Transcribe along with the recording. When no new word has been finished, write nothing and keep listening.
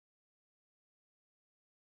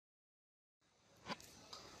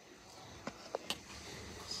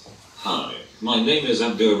Hi, my name is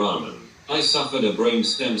Abdur. I suffered a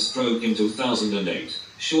brainstem stroke in 2008,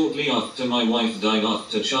 shortly after my wife died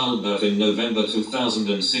after childbirth in November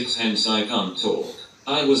 2006, hence I can't talk.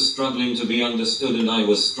 I was struggling to be understood and I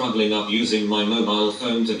was struggling up using my mobile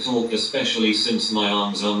phone to talk, especially since my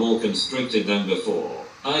arms are more constricted than before.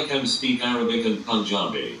 I can speak Arabic and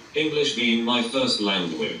Punjabi, English being my first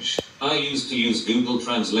language. I used to use Google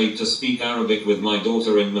Translate to speak Arabic with my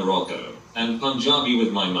daughter in Morocco, and Punjabi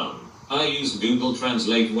with my mum. I used Google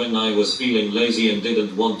Translate when I was feeling lazy and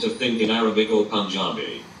didn't want to think in Arabic or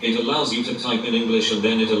Punjabi. It allows you to type in English and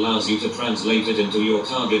then it allows you to translate it into your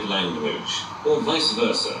target language, or vice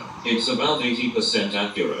versa. It's about 80%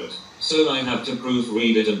 accurate, so I have to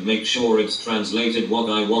proofread it and make sure it's translated what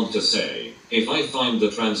I want to say. If I find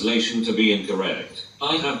the translation to be incorrect,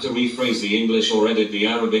 I have to rephrase the English or edit the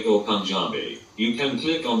Arabic or Punjabi. You can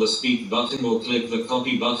click on the speak button or click the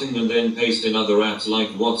copy button and then paste in other apps like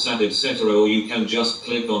WhatsApp, etc. Or you can just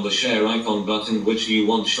click on the share icon button which you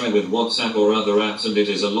want share with WhatsApp or other apps, and it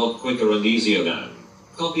is a lot quicker and easier than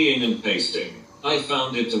copying and pasting. I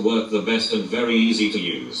found it to work the best and very easy to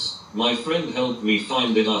use. My friend helped me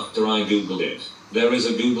find it after I googled it. There is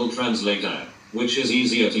a Google Translate app, which is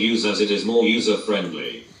easier to use as it is more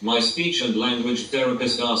user-friendly. My speech and language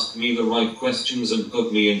therapist asked me the right questions and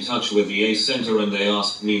put me in touch with the AAC Center, and they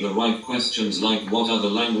asked me the right questions like what other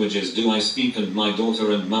languages do I speak, and my daughter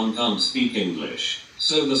and mum can't speak English.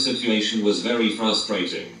 So the situation was very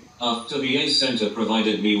frustrating. After the AAC Center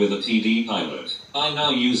provided me with a TD pilot, I now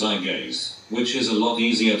use iGaze, which is a lot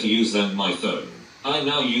easier to use than my phone. I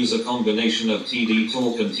now use a combination of TD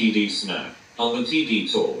Talk and TD Snap. On the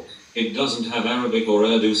TD Talk, it doesn't have Arabic or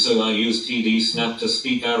Urdu, so I use TD Snap to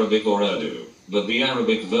speak Arabic or Urdu, but the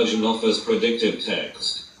Arabic version offers predictive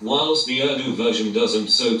text, whilst the Urdu version doesn't,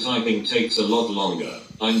 so typing takes a lot longer.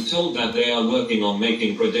 I'm told that they are working on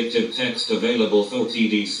making predictive text available for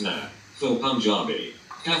TD Snap. For Punjabi,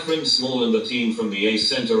 Catherine Small and the team from the AAC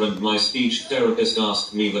Center and my speech therapist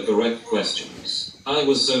asked me the correct questions. I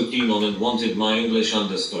was so keen on and wanted my English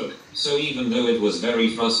understood, so even though it was very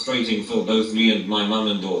frustrating for both me and my mum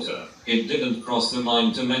and daughter, it didn't cross the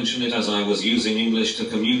mind to mention it as I was using English to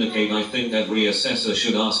communicate. I think every assessor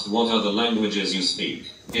should ask what other languages you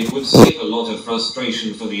speak. It would save a lot of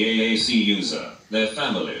frustration for the AAC user, their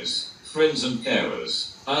families, friends and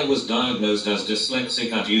carers. I was diagnosed as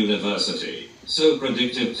dyslexic at university, so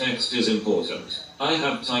predictive text is important. I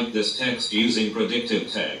have typed this text using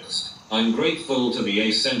predictive text. I'm grateful to the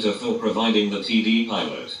AAC Center for providing the TD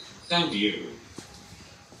pilot. Thank you.